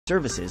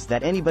services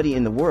that anybody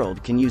in the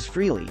world can use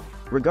freely,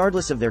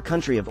 regardless of their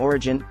country of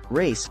origin,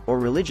 race, or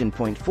religion.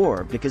 Point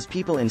 4. Because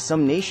people in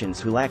some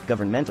nations who lack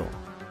governmental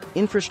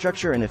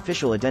infrastructure and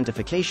official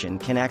identification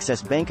can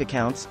access bank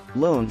accounts,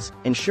 loans,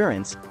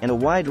 insurance, and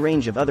a wide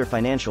range of other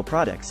financial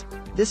products,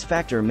 this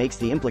factor makes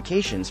the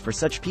implications for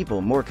such people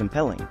more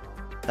compelling.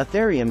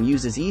 Ethereum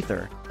uses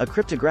Ether, a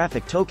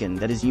cryptographic token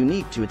that is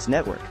unique to its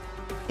network.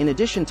 In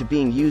addition to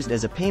being used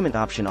as a payment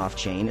option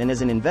off-chain and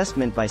as an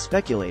investment by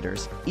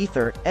speculators,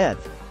 Ether,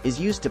 ETH, is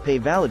used to pay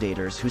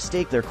validators who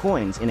stake their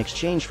coins in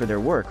exchange for their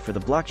work for the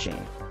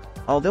blockchain.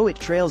 Although it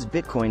trails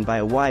Bitcoin by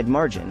a wide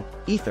margin,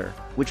 Ether,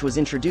 which was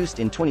introduced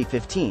in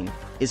 2015,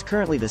 is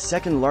currently the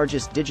second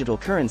largest digital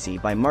currency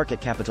by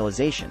market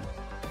capitalization.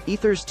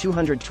 Ether's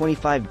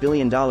 $225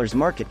 billion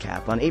market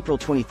cap on April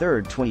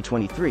 23,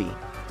 2023,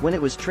 when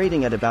it was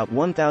trading at about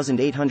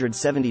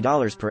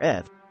 $1,870 per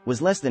ETH,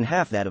 was less than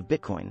half that of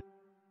Bitcoin.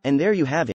 And there you have it.